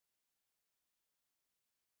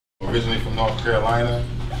Originally from North Carolina.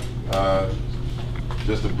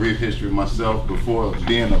 Just a brief history of myself. Before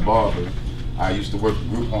being a barber, I used to work the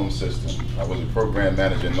group home system. I was a program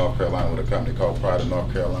manager in North Carolina with a company called Pride of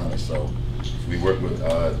North Carolina. So we worked with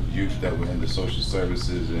youth that were in the social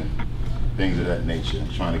services and things of that nature,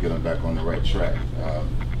 trying to get them back on the right track.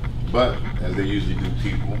 But as they usually do,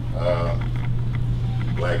 people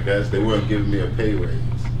like us, they weren't giving me a pay raise.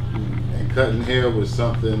 And cutting hair was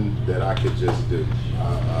something that I could just do.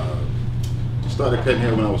 I started cutting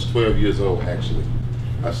hair when I was 12 years old, actually.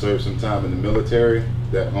 I served some time in the military.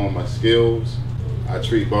 That honed my skills. I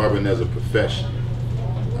treat barbering as a profession.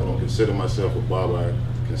 I don't consider myself a barber.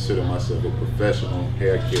 I consider myself a professional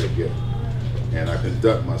hair care giver. And I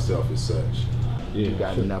conduct myself as such. Yeah. You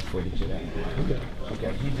got enough footage of that.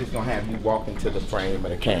 Okay. He's just gonna have you walk into the frame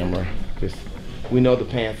of the camera. We know the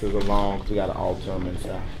pants are long, so we gotta alter them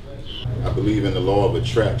inside. I believe in the law of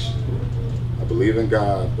attraction. I believe in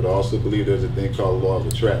God, but I also believe there's a thing called law of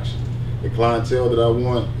attraction. The clientele that I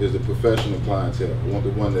want is the professional clientele. I want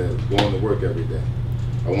the one that's going to work every day.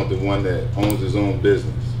 I want the one that owns his own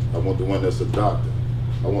business. I want the one that's a doctor.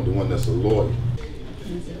 I want the one that's a lawyer.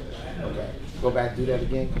 Okay. Go back, do that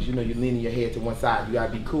again, because you know you're leaning your head to one side. You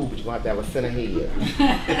gotta be cool, but you're gonna have to have a center head.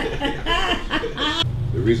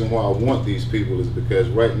 The reason why I want these people is because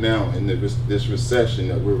right now in this recession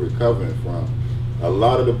that we're recovering from, a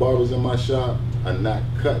lot of the barbers in my shop are not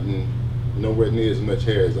cutting nowhere near as much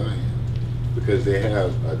hair as I am, because they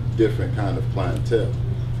have a different kind of clientele.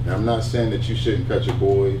 Now, I'm not saying that you shouldn't cut your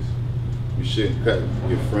boys, you shouldn't cut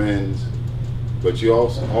your friends, but you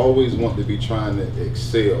also always want to be trying to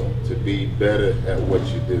excel, to be better at what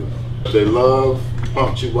you do. They love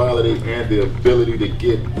punctuality and the ability to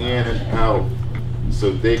get in and out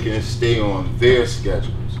so they can stay on their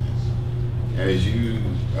schedules. As you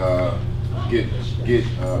get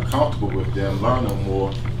comfortable with them, learn them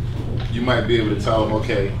more, you might be able to tell them,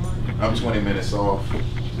 okay, I'm 20 minutes off,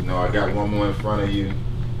 you know, I got one more in front of you.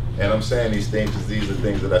 And I'm saying these things because these are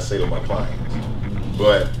things that I say to my clients.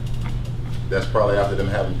 But that's probably after them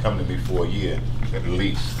having come to me for a year, at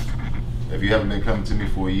least. If you haven't been coming to me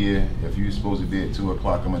for a year, if you're supposed to be at 2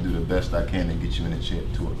 o'clock, I'm gonna do the best I can to get you in the chair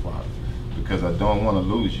at 2 o'clock. Because I don't want to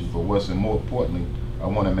lose you, but what's more importantly, I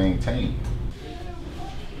want to maintain you.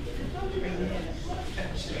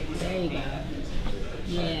 There you go.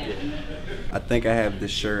 Yeah. I think I have the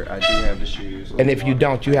shirt. I do have the shoes. And if you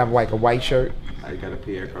don't, you have like a white shirt? I got a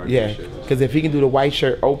Pierre Cardin yeah, shirt. because if he can do the white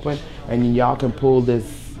shirt open, and then y'all can pull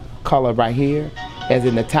this color right here, as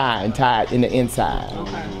in the tie, and tie it in the inside.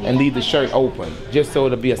 Okay. And leave the shirt open, just so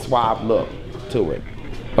it'll be a suave look to it.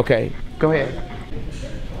 Okay, go ahead.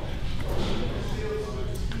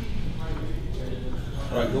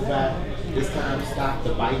 All right, go back. This time, stop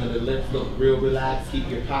the biting of the lips. Look real relaxed. Keep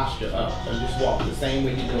your posture up, and just walk the same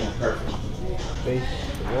way you're doing. Perfect. Face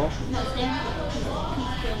the wall.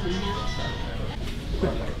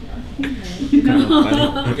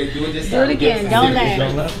 Okay, do it this time. Do it again. Don't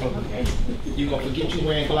laugh. You're gonna forget you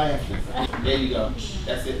wearing glasses. There you go.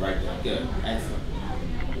 That's it right there. Good. Excellent.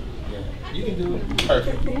 Yeah. You can do it.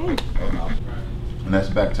 Perfect. And that's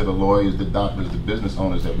back to the lawyers, the doctors, the business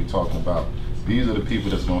owners that we're talking about. These are the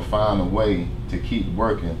people that's going to find a way to keep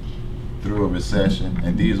working through a recession,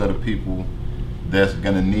 and these are the people that's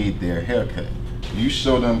going to need their haircut. You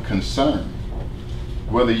show them concern.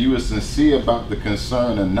 Whether you are sincere about the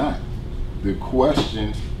concern or not, the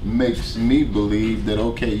question makes me believe that,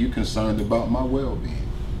 okay, you're concerned about my well-being.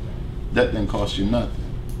 That didn't cost you nothing,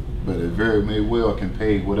 but it very may well can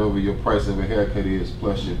pay whatever your price of a haircut is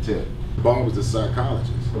plus your tip. Barber's a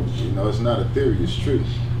psychologist. You know, it's not a theory, it's true.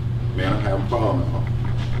 Man, I'm having a problem at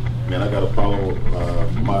home. Man, I got a problem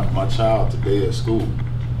with my child today at school.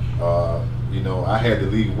 You know, I had to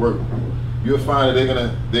leave work. You'll find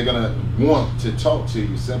that they're gonna want to talk to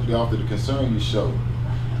you simply after the concern you show.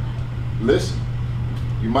 Listen,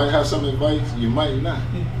 you might have some advice, you might not.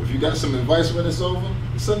 If you got some advice when it's over,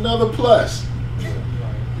 it's another plus.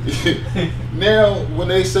 Now, when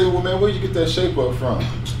they say, well, man, where'd you get that shape up from?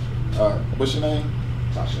 What's your name?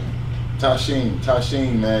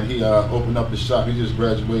 Tashin, man, he opened up the shop. He just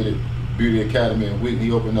graduated Beauty Academy in Wheaton.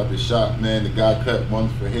 He opened up the shop, man. The guy cut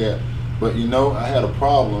wonderful hair. But you know, I had a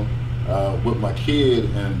problem with my kid,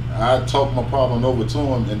 and I talked my problem over to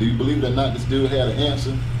him, and do you believe it or not, this dude had an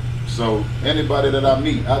answer. So anybody that I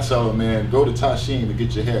meet, I tell them, man, go to Tashin to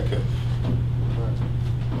get your hair cut.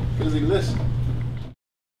 Because he listened.